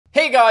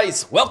Hey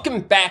guys,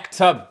 welcome back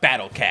to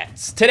Battle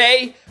Cats.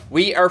 Today,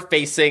 we are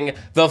facing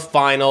the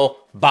final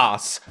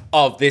boss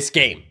of this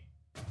game.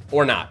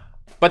 Or not.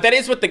 But that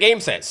is what the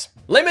game says.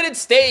 Limited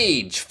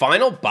stage,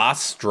 final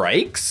boss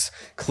strikes.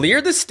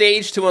 Clear the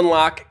stage to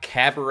unlock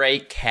Cabaret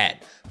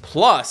Cat.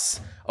 Plus,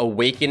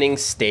 awakening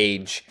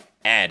stage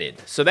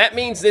added. So that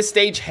means this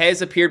stage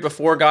has appeared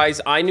before,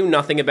 guys. I knew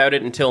nothing about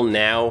it until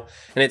now.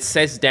 And it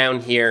says down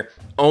here,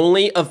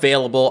 only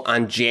available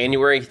on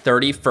January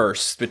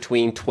 31st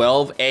between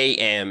 12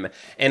 a.m.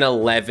 and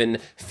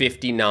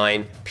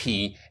 11:59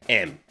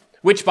 p.m.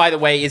 Which, by the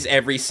way, is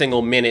every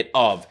single minute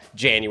of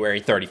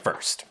January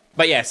 31st.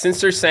 But yeah,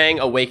 since they're saying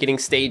Awakening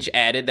Stage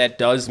added, that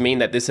does mean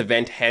that this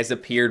event has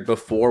appeared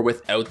before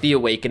without the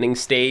Awakening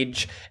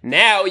Stage.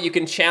 Now you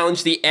can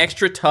challenge the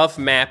extra tough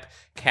map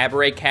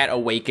Cabaret Cat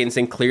Awakens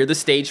and clear the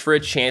stage for a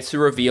chance to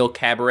reveal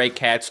Cabaret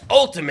Cat's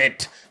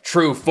ultimate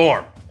true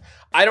form.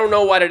 I don't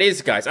know what it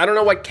is, guys. I don't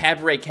know what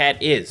Cabaret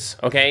Cat is,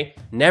 okay?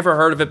 Never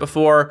heard of it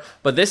before,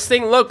 but this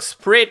thing looks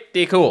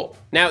pretty cool.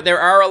 Now, there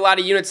are a lot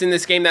of units in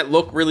this game that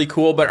look really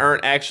cool, but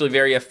aren't actually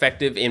very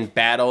effective in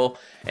battle,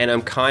 and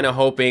I'm kind of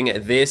hoping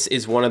this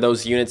is one of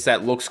those units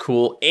that looks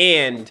cool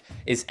and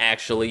is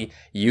actually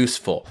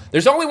useful.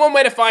 There's only one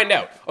way to find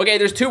out. Okay,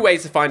 there's two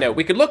ways to find out.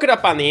 We could look it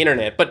up on the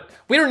internet, but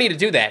we don't need to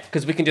do that,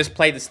 because we can just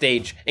play the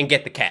stage and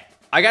get the cat.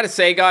 I gotta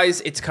say, guys,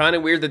 it's kind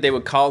of weird that they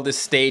would call this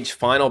stage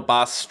Final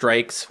Boss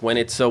Strikes when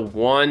it's a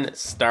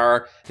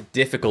 1-star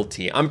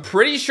difficulty. I'm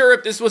pretty sure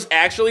if this was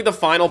actually the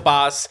final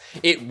boss,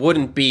 it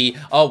wouldn't be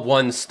a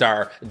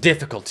 1-star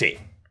difficulty.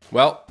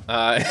 Well,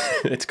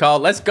 it's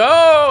called Let's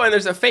Go, and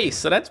there's a face,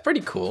 so that's pretty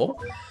cool.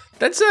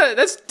 That's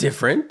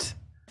different.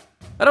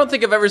 I don't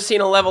think I've ever seen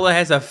a level that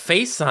has a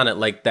face on it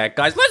like that,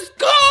 guys. Let's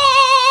go!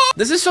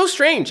 This is so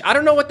strange. I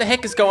don't know what the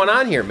heck is going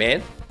on here,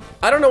 man.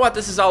 I don't know what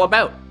this is all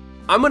about.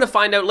 I'm gonna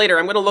find out later.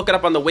 I'm gonna look it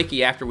up on the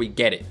wiki after we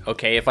get it,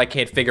 okay? If I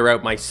can't figure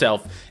out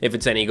myself if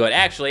it's any good.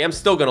 Actually, I'm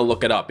still gonna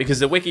look it up because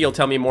the wiki will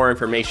tell me more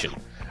information,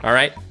 all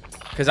right?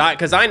 Because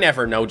I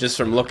never know just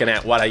from looking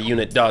at what a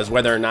unit does,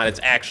 whether or not it's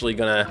actually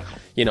gonna,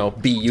 you know,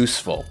 be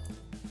useful.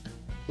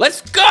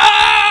 Let's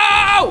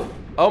go!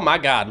 Oh my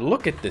God,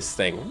 look at this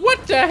thing.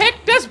 What the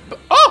heck does,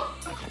 oh!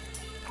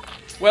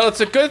 Well,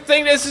 it's a good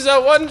thing this is a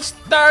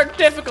 1-star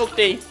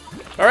difficulty,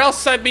 or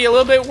else I'd be a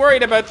little bit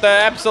worried about the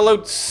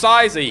absolute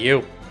size of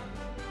you.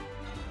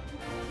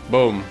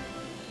 Boom.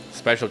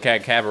 Special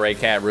Cat Cabaret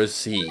Cat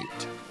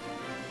received.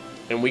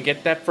 And we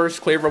get that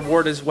first clear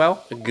reward as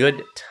well.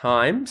 Good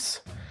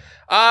times.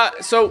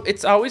 So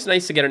it's always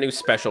nice to get a new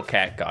Special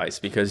Cat, guys,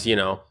 because, you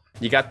know,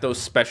 you got those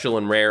special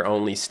and rare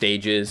only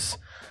stages.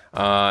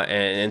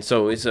 And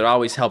so it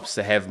always helps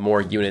to have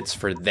more units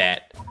for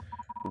that.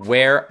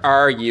 Where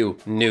are you,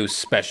 new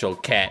Special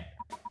Cat?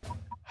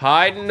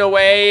 Hiding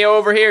away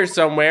over here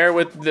somewhere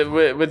with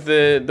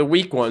the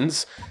weak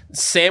ones.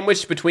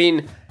 Sandwiched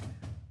between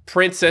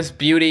Princess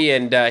Beauty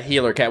and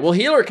Healer Cat. Well,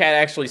 Healer Cat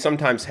actually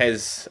sometimes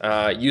has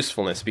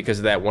usefulness because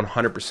of that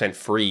 100%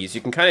 freeze.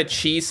 You can kind of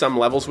cheese some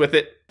levels with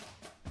it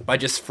by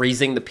just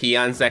freezing the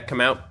peons that come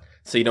out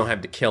so you don't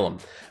have to kill them.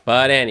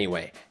 But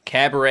anyway,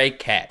 Cabaret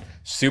Cat,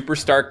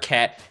 superstar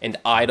cat and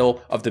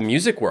idol of the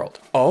music world.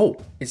 Oh,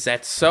 is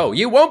that so?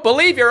 You won't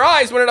believe your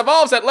eyes when it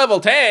evolves at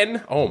level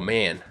 10. Oh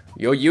man,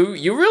 you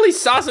really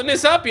saucing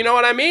this up, you know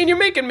what I mean? You're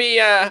making me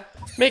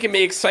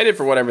excited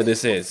for whatever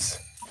this is.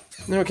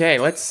 Okay,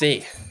 let's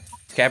see.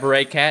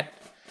 Cabaret Cat,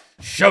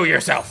 show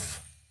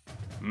yourself.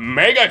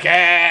 Mega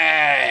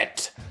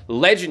Cat!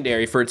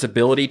 Legendary for its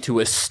ability to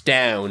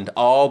astound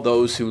all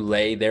those who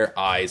lay their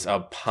eyes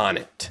upon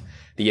it.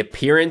 The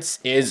appearance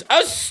is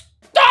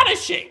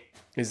astonishing!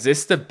 Is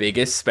this the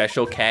biggest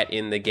special cat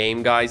in the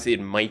game, guys? It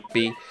might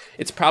be.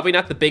 It's probably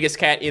not the biggest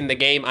cat in the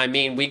game. I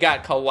mean, we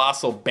got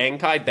Colossal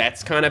Bankai.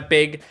 That's kind of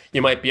big.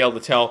 You might be able to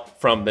tell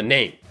from the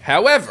name.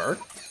 However,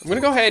 I'm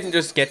gonna go ahead and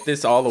just get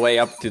this all the way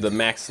up to the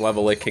max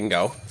level it can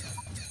go.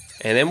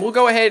 And then we'll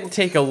go ahead and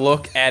take a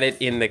look at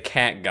it in the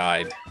cat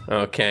guide,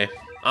 okay?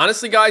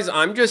 Honestly, guys,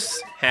 I'm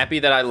just happy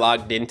that I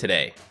logged in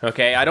today,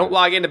 okay? I don't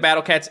log into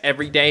Battle Cats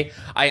every day.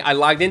 I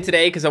logged in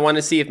today because I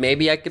wanted to see if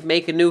maybe I could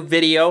make a new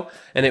video,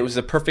 and it was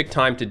the perfect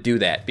time to do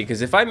that,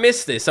 because if I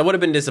missed this, I would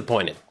have been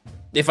disappointed,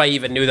 if I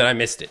even knew that I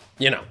missed it,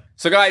 you know?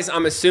 So guys,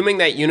 I'm assuming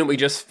that unit we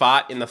just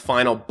fought in the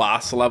final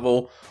boss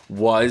level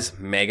was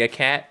Mega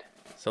Cat,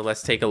 so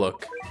let's take a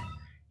look.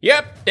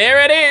 Yep,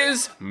 there it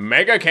is,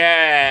 Mega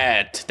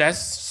Cat. That's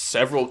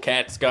several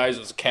cats, guys.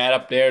 There's a cat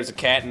up there, there's a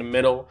cat in the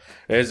middle,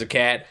 there's a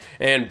cat,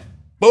 and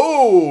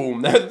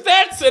boom!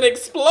 That's an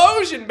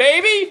explosion,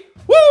 baby!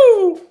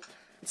 Woo!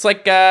 It's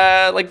like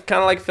kind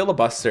of like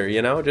Filibuster,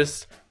 you know?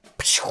 Just,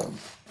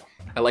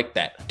 I like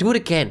that. Do it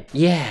again.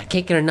 Yeah,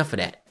 can't get enough of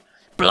that.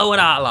 Blow it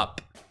all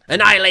up.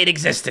 Annihilate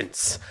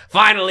existence.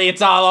 Finally,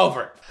 it's all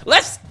over.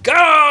 Let's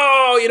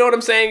go! You know what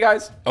I'm saying,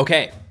 guys?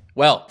 Okay,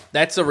 well,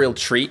 that's a real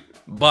treat,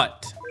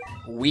 but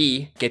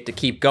we get to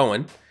keep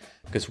going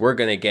because we're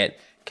gonna get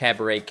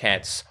Cabaret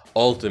Cat's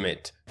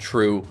ultimate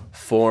true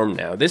form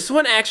now. This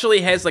one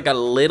actually has like a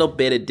little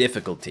bit of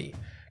difficulty.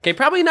 Okay,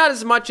 probably not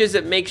as much as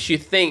it makes you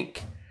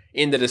think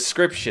in the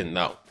description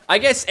though. I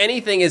guess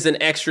anything is an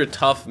extra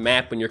tough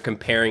map when you're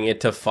comparing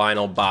it to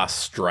Final Boss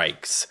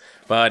Strikes.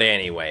 But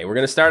anyway, we're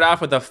gonna start off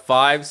with a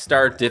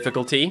 5-star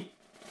difficulty.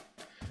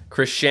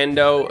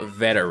 Crescendo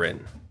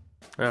Veteran.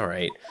 All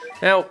right.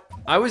 Now,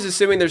 I was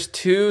assuming there's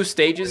 2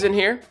 stages in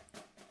here.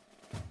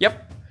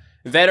 Yep.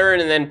 Veteran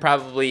and then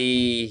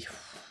probably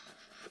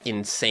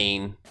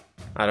Insane.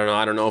 I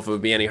don't know if it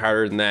would be any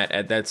harder than that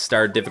at that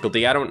star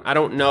difficulty. I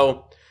don't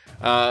know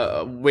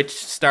which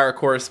star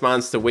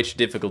corresponds to which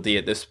difficulty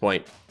at this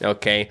point.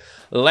 Okay,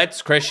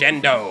 let's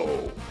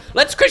crescendo.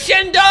 Let's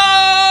crescendo!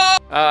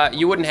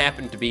 You wouldn't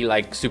happen to be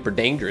like super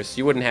dangerous.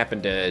 You wouldn't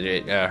happen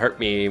to hurt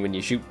me when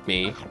you shoot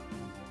me.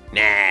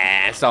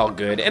 Nah, it's all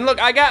good. And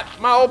look, I got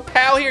my old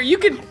pal here. You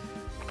can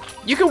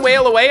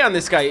wail away on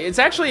this guy. It's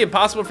actually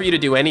impossible for you to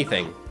do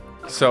anything.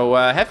 So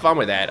have fun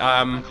with that.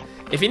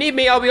 If you need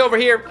me, I'll be over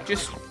here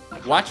just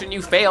watching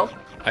you fail.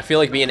 I feel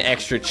like being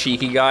extra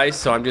cheeky, guys,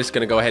 so I'm just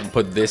gonna go ahead and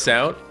put this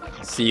out.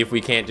 See if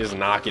we can't just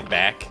knock it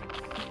back.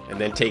 And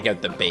then take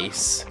out the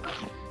base.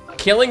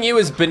 Killing you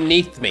is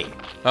beneath me.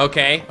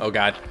 Okay, oh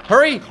God.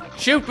 Hurry,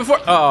 shoot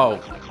before,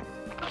 oh.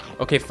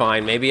 Okay,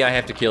 fine, maybe I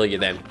have to kill you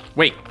then.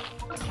 Wait,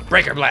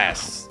 breaker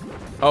blast.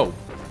 Oh,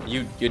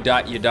 you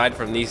died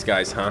from these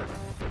guys, huh?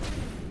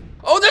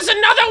 Oh, there's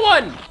another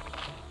one!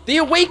 The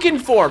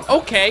awakened form,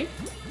 okay.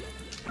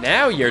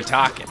 Now you're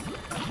talking.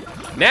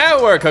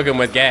 Now we're cooking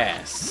with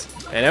gas.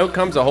 And out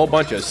comes a whole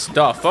bunch of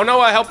stuff. Oh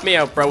no, help me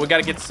out, bro. We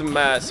gotta get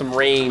some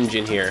range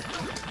in here.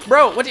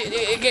 Bro, what?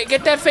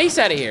 Get that face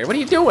out of here. What are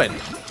you doing?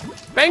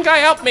 Bankai,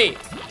 help me.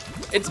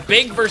 It's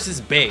big versus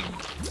big.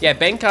 Yeah,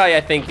 Bankai,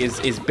 I think,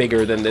 is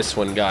bigger than this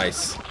one,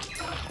 guys.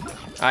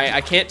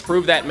 I can't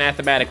prove that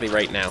mathematically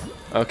right now,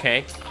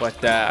 okay?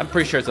 But I'm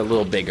pretty sure it's a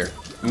little bigger.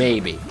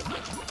 Maybe.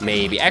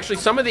 Actually,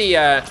 some of the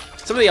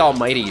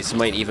Almighties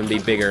might even be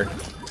bigger.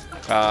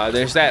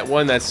 There's that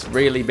one that's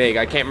really big.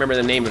 I can't remember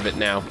the name of it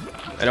now.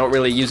 I don't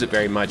really use it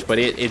very much, but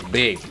it's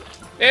big.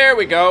 There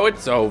we go,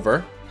 it's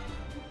over.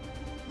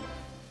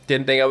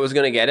 Didn't think I was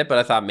gonna get it, but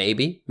I thought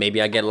maybe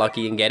I get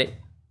lucky and get it.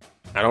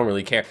 I don't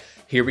really care.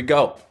 Here we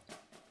go.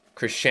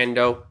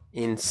 Crescendo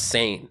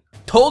Insane.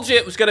 Told you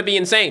it was gonna be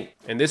insane.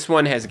 And this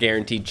one has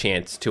guaranteed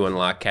chance to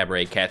unlock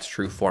Cabaret Cat's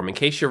true form in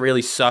case you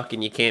really suck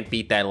and you can't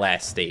beat that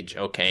last stage,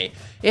 okay?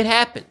 It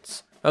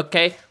happens,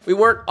 okay? We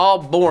weren't all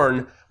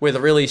born with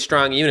really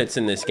strong units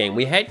in this game.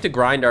 We had to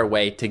grind our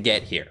way to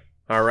get here,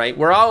 all right?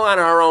 We're all on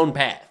our own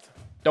path.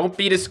 Don't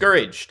be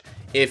discouraged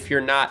if you're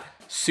not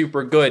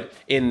super good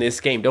in this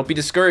game. Don't be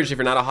discouraged if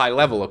you're not a high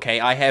level, okay?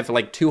 I have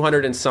like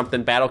 200 and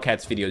something Battle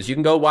Cats videos. You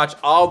can go watch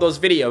all those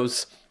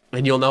videos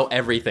and you'll know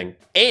everything.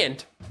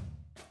 And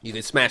you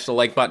can smash the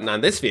like button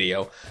on this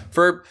video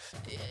for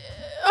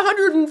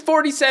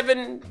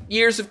 147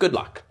 years of good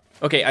luck.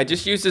 Okay, I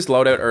just used this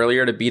loadout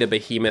earlier to beat a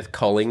behemoth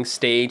culling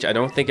stage. I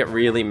don't think it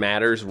really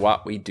matters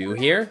what we do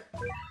here.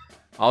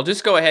 I'll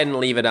just go ahead and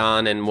leave it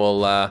on and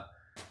we'll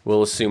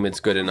assume it's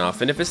good enough.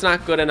 And if it's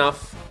not good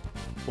enough,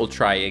 we'll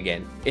try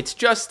again. It's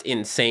just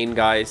insane,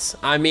 guys.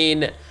 I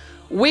mean,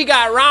 we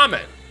got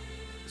ramen.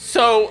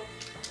 So,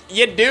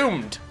 you're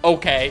doomed,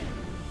 okay?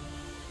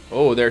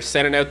 Oh, they're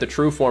sending out the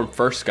true form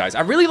first, guys.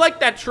 I really like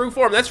that true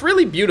form. That's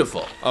really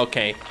beautiful.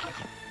 Okay,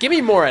 give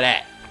me more of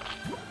that.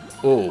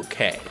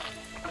 Okay.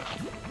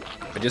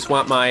 I just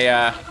want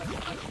my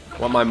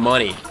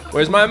money.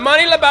 Where's my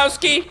money,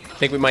 Lebowski? I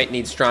think we might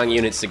need strong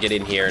units to get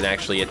in here and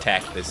actually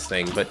attack this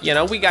thing. But, you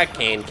know, we got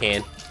Can.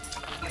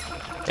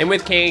 And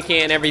with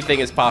Can,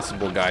 everything is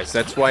possible, guys.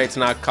 That's why it's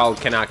not called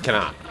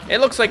Cannot. It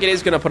looks like it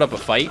is going to put up a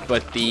fight,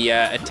 but the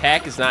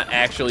attack is not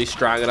actually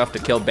strong enough to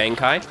kill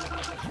Bankai.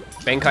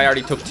 Bankai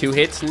already took 2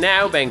 hits.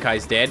 Now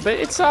Bankai's dead, but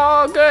it's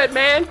all good,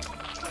 man.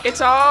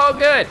 It's all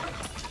good.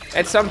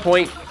 At some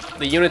point,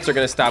 the units are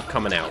going to stop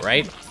coming out,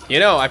 right? You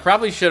know, I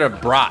probably should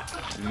have brought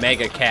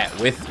Mega Cat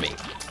with me.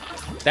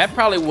 That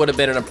probably would have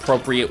been an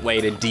appropriate way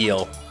to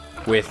deal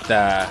with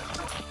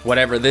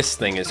whatever this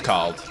thing is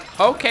called.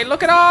 Okay,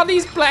 look at all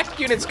these black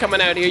units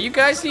coming out here. You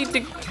guys need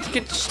to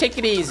take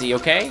it easy,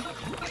 okay?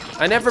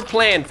 I never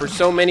planned for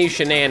so many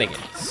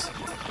shenanigans.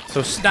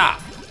 So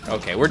stop.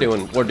 Okay, we're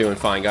doing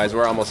fine, guys.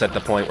 We're almost at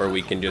the point where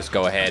we can just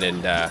go ahead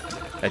and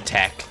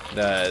attack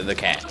the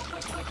cat.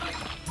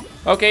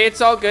 Okay, it's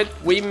all good.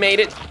 We made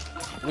it.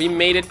 We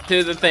made it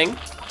to the thing.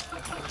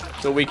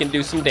 So we can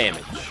do some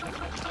damage.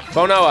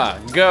 Fonoa,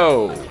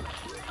 go.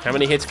 How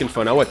many hits can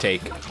Fonoa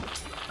take?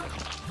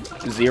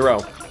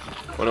 0.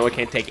 Fonoa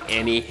can't take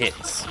any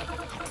hits.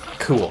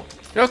 Cool.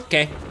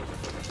 Okay.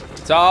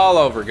 It's all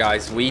over,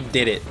 guys. We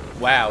did it.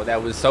 Wow,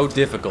 that was so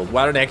difficult.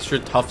 What an extra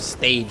tough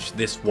stage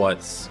this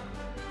was.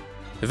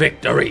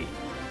 Victory.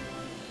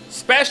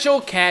 Special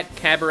Cat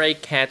Cabaret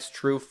Cat's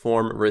true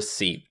form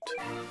received.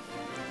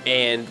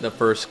 And the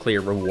first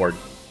clear reward.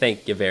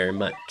 Thank you very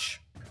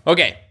much.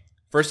 Okay,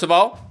 first of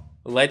all,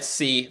 let's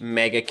see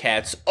Mega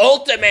Cat's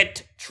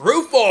ultimate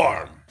true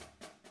form.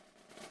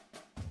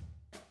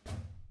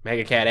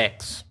 Mega Cat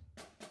X.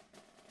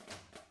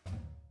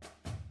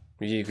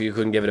 You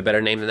couldn't give it a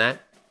better name than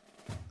that?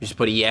 You just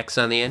put EX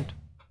on the end?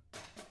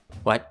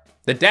 What?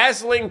 The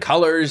dazzling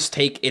colors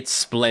take its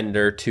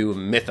splendor to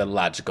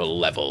mythological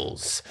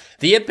levels.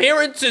 The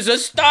appearance is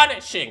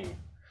astonishing.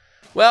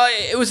 Well,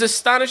 it was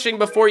astonishing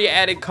before you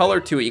added color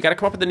to it. You gotta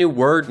come up with a new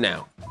word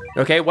now.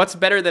 Okay, what's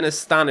better than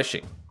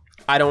astonishing?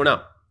 I don't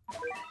know.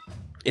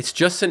 It's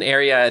just an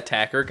area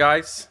attacker,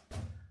 guys.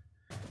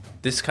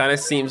 This kind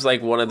of seems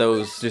like one of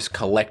those just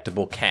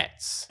collectible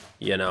cats,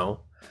 you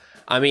know?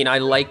 I mean, I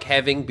like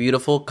having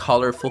beautiful,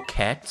 colorful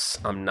cats.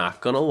 I'm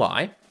not gonna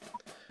lie.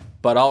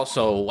 But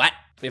also, what?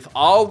 If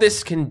all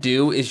this can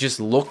do is just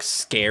look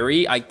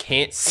scary, I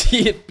can't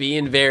see it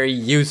being very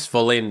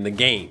useful in the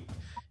game.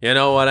 You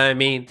know what I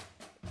mean?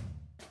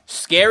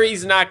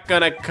 Scary's not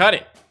gonna cut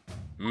it.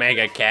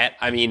 Mega Cat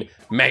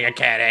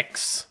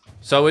X.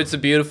 So it's a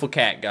beautiful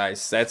cat,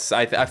 guys.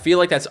 I feel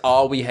like that's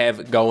all we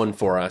have going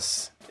for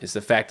us, is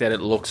the fact that it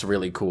looks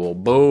really cool.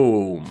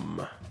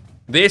 Boom.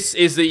 This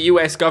is the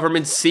US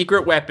government's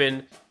secret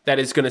weapon that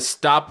is gonna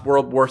stop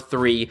World War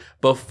III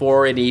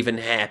before it even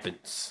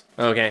happens.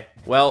 Okay,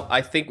 well,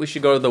 I think we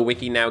should go to the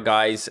wiki now,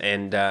 guys,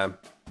 and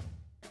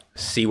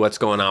see what's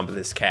going on with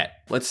this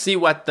cat. Let's see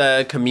what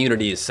the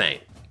community is saying.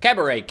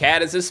 Cabaret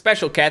Cat is a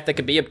special cat that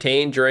can be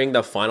obtained during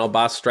the Final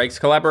Boss Strikes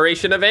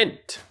collaboration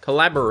event.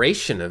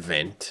 Collaboration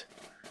event?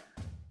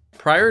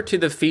 Prior to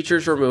the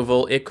feature's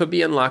removal, it could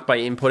be unlocked by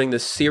inputting the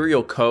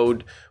serial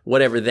code,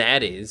 whatever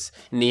that is,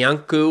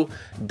 Nyanku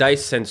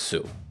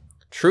Daisensu.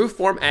 True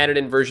form added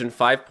in version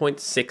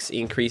 5.6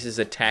 increases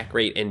attack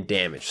rate and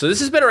damage. So this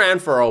has been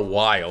around for a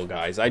while,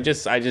 guys. I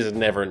just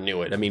never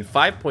knew it. I mean,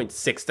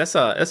 5.6,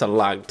 that's a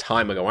long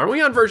time ago. Aren't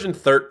we on version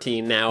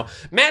 13 now?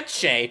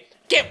 MattShea,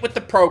 get with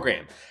the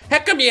program. How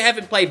come you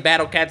haven't played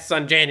Battle Cats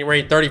on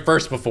January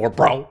 31st before,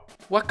 bro?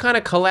 What kind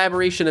of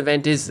collaboration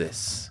event is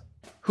this?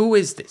 Who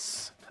is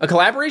this? A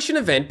collaboration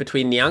event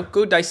between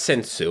Nyanku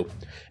Daisensu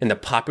and the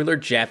popular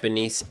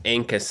Japanese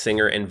enka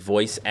singer and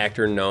voice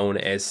actor known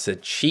as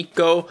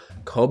Sachiko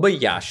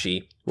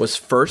Kobayashi was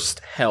first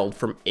held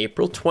from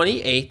April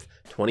 28th,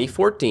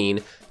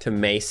 2014 to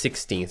May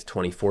 16th,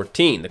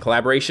 2014. The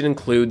collaboration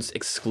includes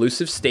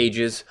exclusive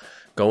stages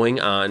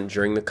going on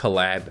during the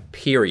collab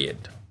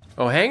period.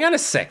 Oh, hang on a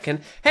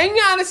second. Hang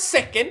on a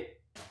second.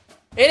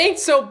 It ain't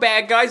so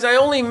bad, guys. I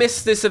only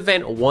missed this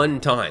event one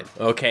time,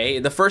 okay?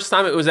 The first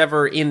time it was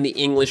ever in the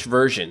English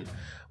version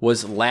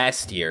was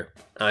last year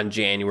on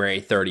January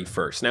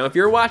 31st. Now, if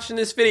you're watching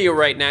this video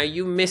right now,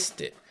 you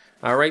missed it.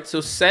 All right, so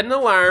set an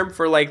alarm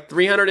for like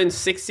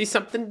 360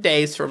 something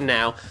days from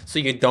now so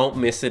you don't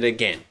miss it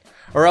again.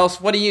 Or else,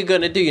 what are you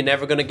gonna do? You're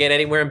never gonna get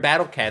anywhere in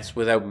Battle Cats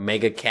without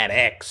Mega Cat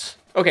X.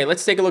 Okay,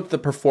 let's take a look at the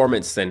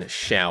performance then,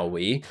 shall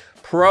we?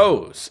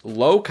 Pros: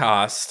 low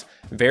cost,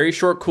 very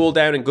short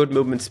cooldown and good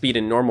movement speed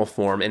in normal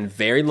form, and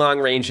very long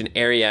range and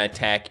area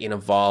attack in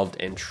evolved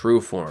and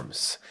true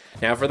forms.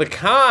 Now for the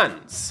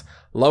cons: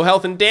 low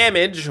health and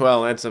damage.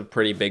 Well, that's a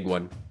pretty big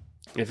one.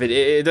 If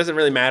it doesn't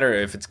really matter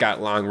if it's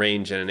got long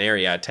range and an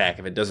area attack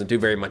if it doesn't do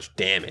very much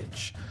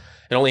damage.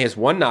 It only has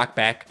one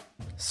knockback,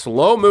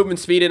 slow movement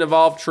speed in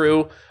evolved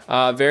true,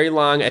 very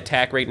long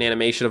attack rate and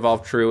animation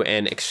evolved true,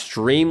 and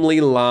extremely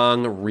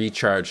long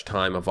recharge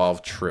time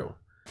evolved true.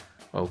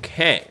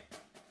 Okay.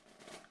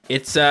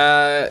 It's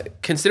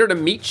considered a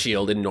meat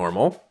shield in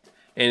normal,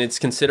 and it's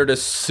considered a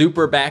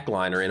super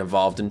backliner in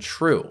evolved and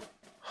true.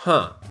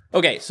 Huh.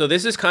 Okay, so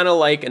this is kind of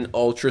like an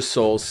Ultra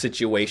Soul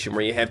situation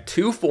where you have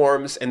two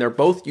forms and they're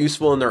both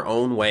useful in their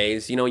own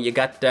ways. You know, you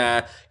got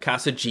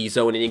Casa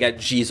Jizo, and then you got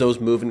Jizo's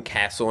Moving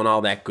Castle and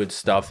all that good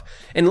stuff.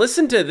 And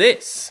listen to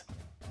this.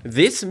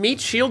 This meat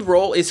shield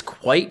role is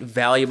quite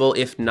valuable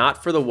if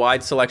not for the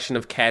wide selection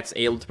of cats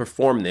able to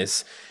perform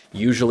this,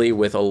 usually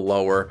with a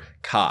lower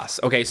cost.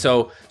 Okay,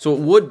 so it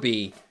would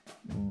be,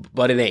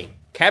 but it ain't.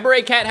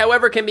 Cabaret Cat,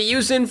 however, can be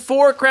used in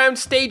 4 crown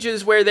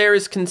stages where there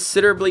is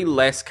considerably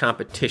less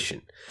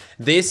competition.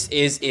 This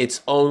is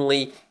its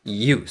only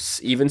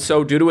use. Even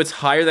so, due to its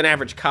higher than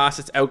average cost,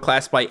 it's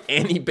outclassed by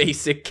any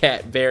basic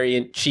cat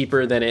variant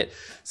cheaper than it,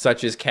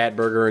 such as Cat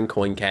Burger and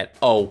Coin Cat.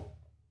 Oh,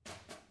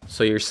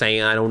 so you're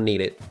saying I don't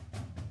need it.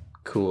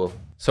 Cool.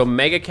 So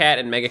Mega Cat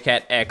and Mega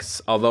Cat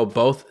X, although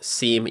both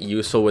seem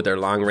useful with their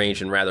long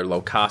range and rather low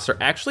cost, are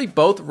actually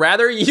both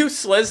rather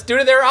useless due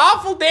to their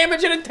awful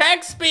damage and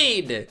attack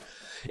speed.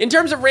 In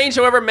terms of range,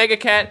 however, Mega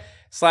Cat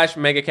 /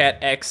 Mega Cat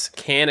X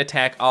can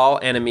attack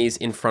all enemies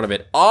in front of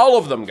it. All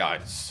of them,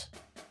 guys.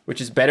 Which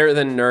is better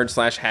than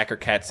Nerd / Hacker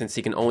Cat since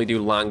he can only do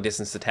long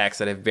distance attacks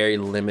that have very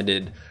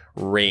limited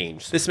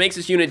range. This makes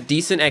this unit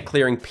decent at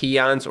clearing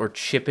peons or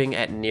chipping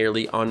at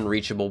nearly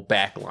unreachable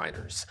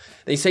backliners.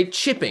 They say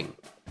chipping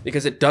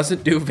because it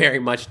doesn't do very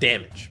much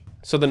damage.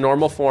 So the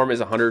normal form is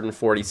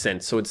 140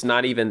 cents, so it's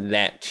not even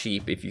that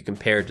cheap if you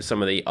compare it to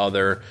some of the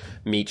other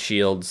meat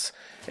shields,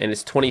 and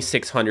it's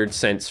 2,600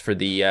 cents for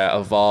the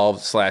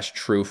evolved /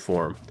 true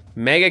form.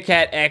 Mega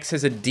Cat X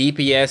has a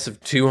DPS of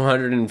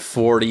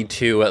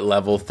 242 at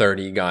level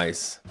 30,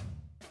 guys.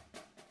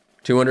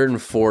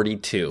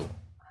 242.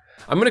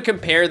 I'm gonna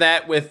compare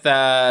that with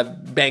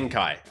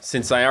Benkai,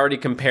 since I already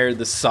compared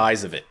the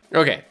size of it.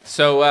 Okay,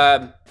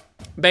 so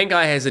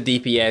Bankai has a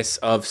DPS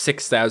of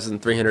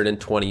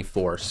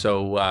 6,324,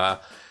 so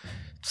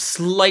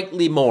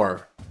slightly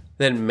more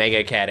than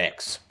Mega Cat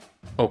X.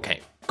 Okay,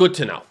 good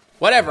to know.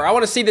 Whatever, I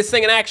want to see this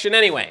thing in action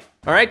anyway.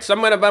 All right, so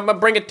I'm gonna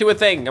bring it to a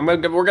thing. We're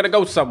gonna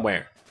go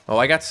somewhere. Oh,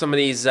 I got some of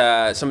these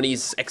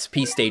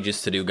XP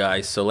stages to do,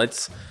 guys. So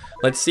let's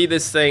see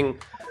this thing.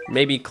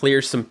 Maybe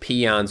clear some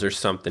peons or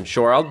something.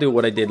 Sure, I'll do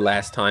what I did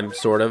last time,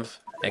 sort of,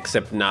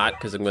 except not,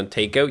 because I'm gonna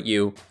take out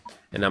you,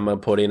 and I'm gonna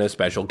put in a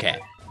special cat.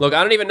 Look,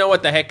 I don't even know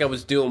what the heck I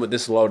was doing with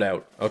this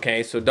loadout,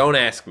 okay? So don't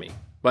ask me.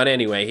 But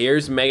anyway,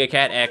 here's Mega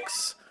Cat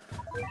X.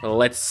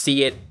 Let's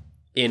see it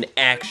in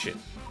action.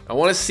 I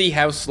want to see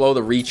how slow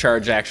the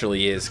recharge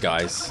actually is,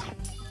 guys.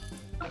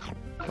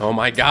 Oh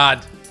my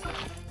god.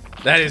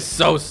 That is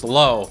so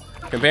slow.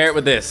 Compare it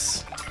with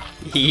this.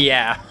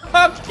 Yeah,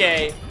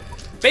 okay.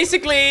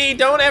 Basically,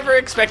 don't ever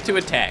expect to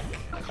attack.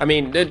 I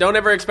mean, don't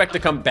ever expect to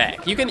come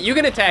back. You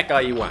can attack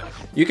all you want.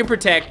 You can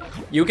protect,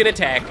 you can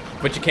attack,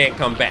 but you can't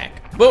come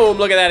back. Boom,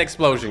 look at that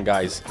explosion,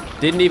 guys.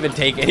 Didn't even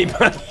take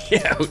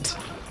anybody out.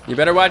 You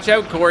better watch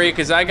out, Corey,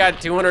 because I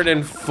got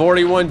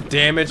 241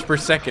 damage per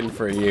second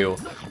for you.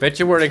 Bet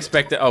you weren't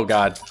expecting, oh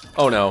god.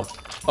 Oh no.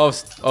 Oh,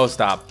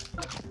 stop.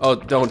 Oh,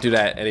 don't do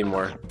that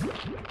anymore.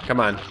 Come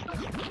on.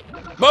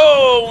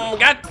 Boom!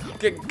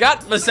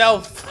 Got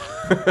myself.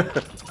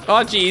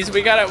 Oh geez,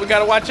 we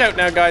gotta watch out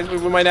now, guys. We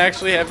might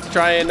actually have to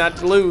try and not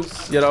to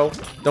lose, you know.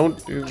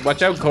 Don't,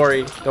 watch out,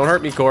 Corey. Don't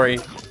hurt me, Corey.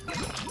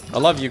 I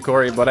love you,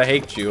 Corey, but I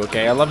hate you,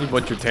 okay? I love you,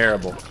 but you're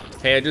terrible.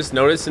 Hey, I just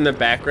noticed in the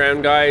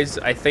background, guys,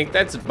 I think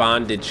that's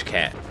Bondage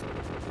Cat.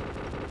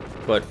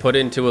 But put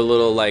into a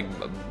little, like,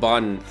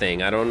 bun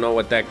thing. I don't know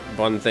what that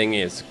bun thing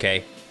is,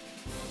 okay?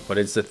 But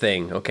it's the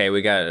thing. Okay,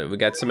 we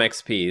got some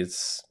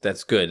XP.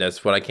 That's good.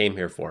 That's what I came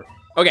here for.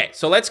 Okay,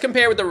 so let's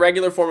compare with the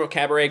regular form of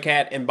Cabaret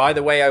Cat. And by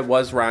the way, I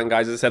was wrong,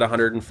 guys. I said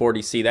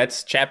 140C.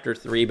 That's Chapter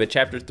 3, but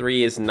Chapter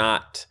 3 is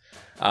not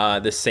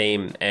the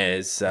same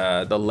as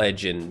the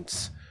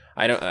Legends.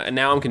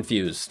 Now I'm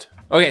confused.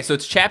 Okay, so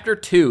it's Chapter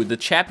 2. The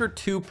Chapter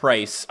 2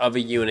 price of a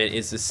unit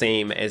is the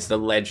same as the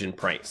Legend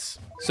price.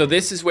 So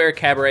this is where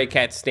Cabaret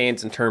Cat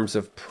stands in terms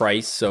of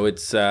price. So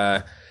it's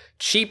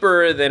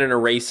cheaper than an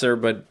Eraser,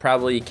 but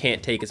probably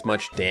can't take as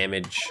much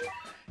damage.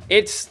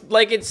 It's,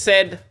 like it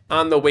said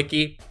on the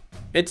wiki,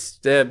 it's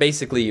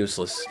basically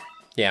useless.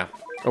 Yeah,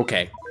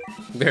 okay.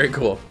 Very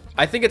cool.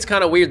 I think it's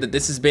kind of weird that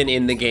this has been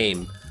in the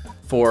game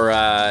for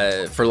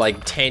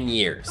like 10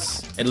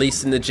 years, at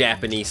least in the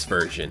Japanese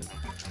version.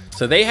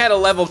 So they had a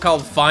level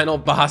called Final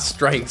Boss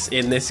Strikes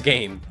in this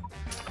game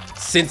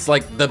since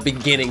like the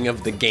beginning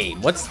of the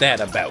game. What's that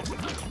about?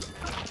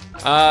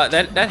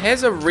 That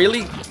has a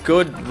really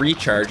good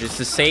recharge. It's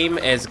the same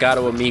as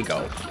Gato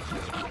Amigo.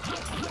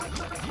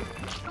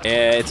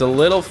 It's a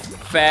little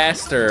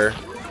faster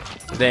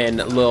than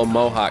Lil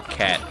Mohawk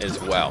Cat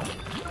as well.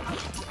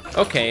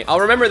 Okay,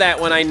 I'll remember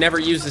that when I never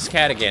use this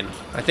cat again.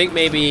 I think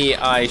maybe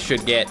I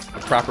should get a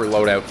proper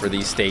loadout for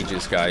these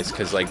stages, guys,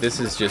 because, like,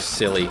 this is just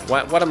silly.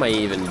 What am I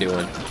even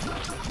doing?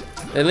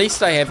 At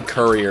least I have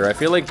Courier. I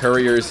feel like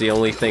Courier is the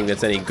only thing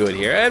that's any good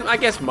here. And I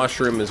guess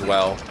Mushroom as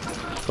well.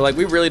 But, like,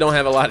 we really don't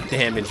have a lot of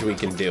damage we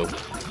can do.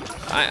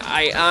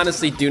 I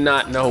honestly do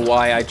not know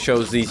why I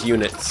chose these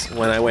units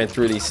when I went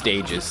through these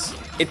stages.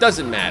 It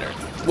doesn't matter.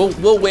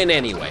 We'll win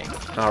anyway.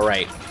 All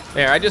right.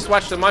 There, I just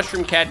watched the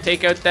Mushroom Cat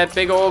take out that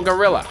big old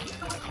gorilla.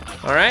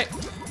 All right?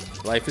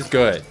 Life is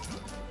good.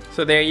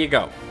 So there you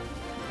go.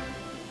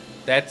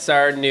 That's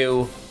our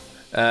new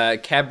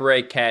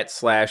Cabaret Cat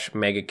 /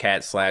 Mega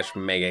Cat /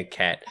 Mega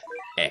Cat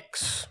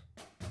X.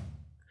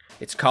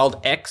 It's called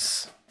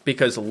X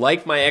because,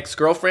 like my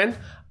ex-girlfriend,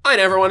 I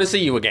never want to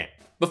see you again.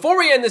 Before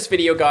we end this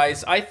video,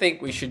 guys, I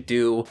think we should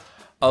do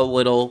a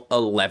little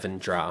 11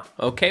 draw.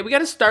 Okay, we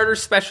got a starter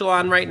special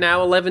on right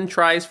now. 11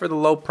 tries for the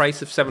low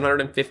price of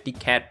 750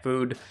 cat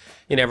food.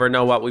 You never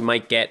know what we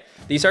might get.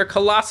 These are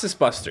Colossus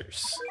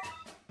Busters.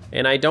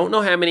 And I don't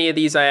know how many of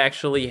these I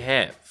actually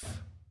have.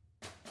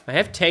 I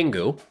have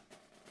Tengu.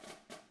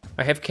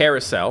 I have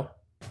Carousel.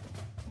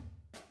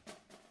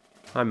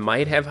 I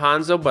might have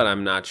Hanzo, but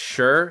I'm not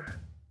sure.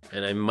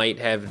 And I might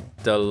have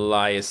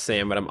Delias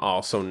Sam, but I'm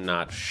also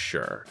not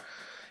sure.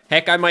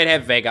 Heck, I might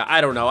have Vega.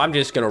 I don't know. I'm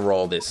just gonna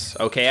roll this,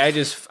 okay? I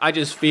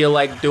just feel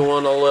like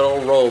doing a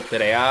little roll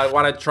today. I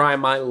want to try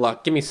my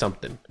luck. Give me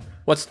something.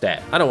 What's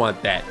that? I don't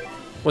want that.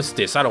 What's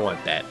this? I don't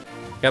want that.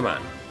 Come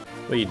on.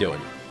 What are you doing?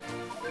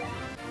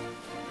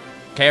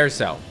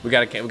 Carousel. We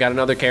got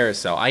another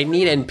Carousel. I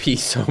need NP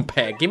so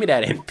bad. Give me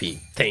that NP.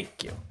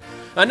 Thank you.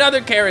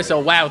 Another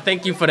Carousel. Wow,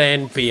 thank you for the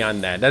NP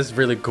on that. That's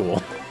really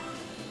cool.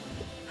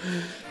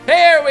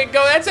 There we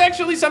go. That's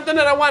actually something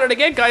that I wanted to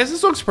get, guys.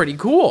 This looks pretty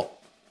cool.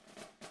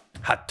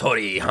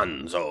 Hattori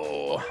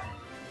Hanzo.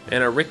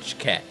 And a rich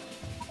cat.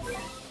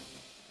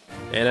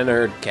 And a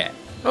nerd cat.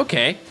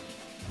 Okay.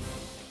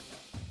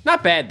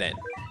 Not bad then.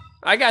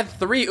 I got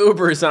 3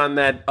 Ubers on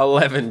that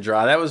 11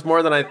 draw. That was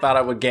more than I thought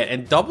I would get.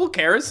 And double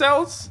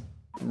carousels?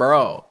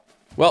 Bro.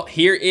 Well,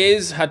 here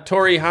is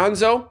Hattori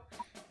Hanzo.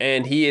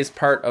 And he is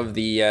part of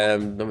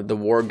the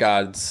War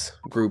Gods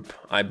group,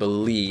 I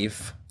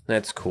believe.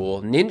 That's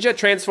cool. Ninja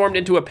transformed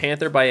into a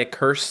panther by a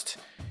cursed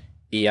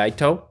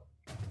Iaito.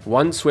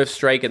 1 swift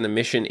strike and the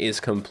mission is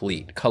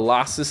complete.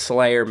 Colossus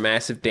Slayer,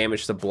 massive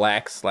damage to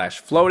black /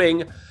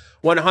 floating.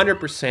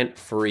 100%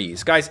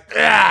 freeze. Guys,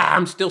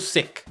 I'm still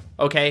sick,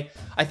 okay?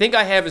 I think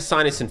I have a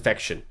sinus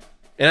infection.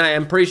 And I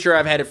am pretty sure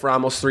I've had it for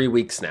almost 3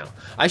 weeks now.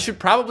 I should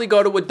probably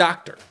go to a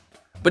doctor.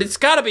 But it's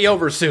gotta be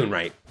over soon,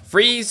 right?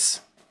 Freeze,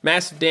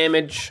 massive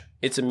damage.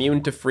 It's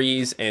immune to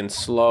freeze and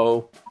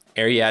slow.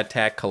 Area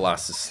attack,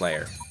 Colossus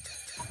Slayer.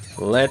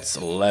 Let's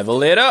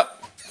level it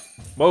up.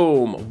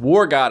 Boom,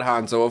 War God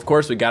Hanzo. Of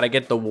course, we gotta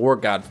get the War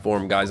God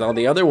form, guys. All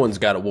the other ones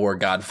got a War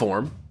God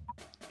form.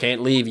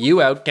 Can't leave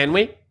you out, can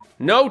we?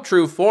 No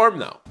true form,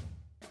 though.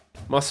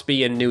 Must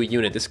be a new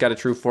unit. This got a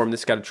true form,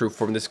 this got a true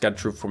form, this got a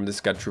true form, this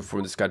got a true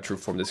form, this got a true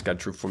form, this got a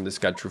true form, this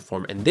got a true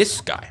form, and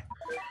this guy.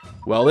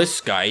 Well, this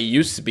guy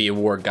used to be a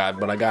War God,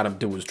 but I got him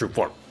to his true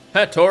form.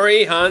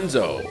 Hattori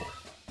Hanzo.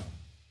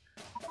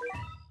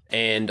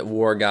 And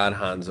War God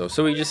Hanzo.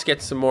 So we just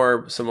get some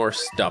more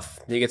stuff.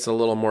 He gets a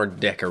little more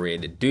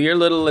decorated. Do your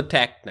little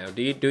attack now.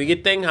 Do your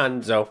thing,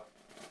 Hanzo.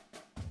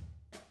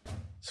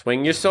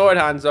 Swing your sword,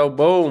 Hanzo.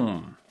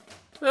 Boom.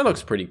 That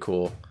looks pretty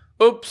cool.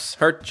 Oops,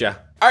 hurt ya.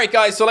 Alright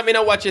guys, so let me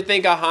know what you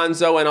think of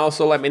Hanzo, and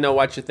also let me know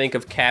what you think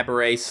of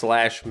Cabaret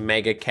 /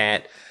 Mega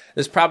Cat.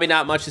 There's probably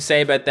not much to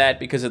say about that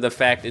because of the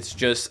fact it's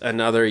just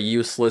another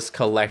useless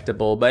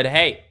collectible, but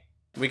hey,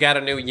 we got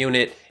a new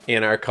unit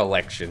in our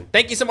collection.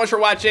 Thank you so much for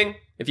watching.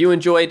 If you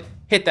enjoyed,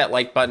 hit that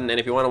like button, and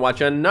if you want to watch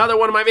another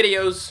one of my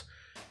videos,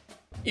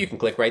 you can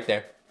click right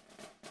there.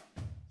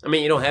 I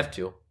mean, you don't have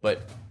to,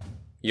 but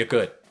you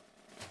could.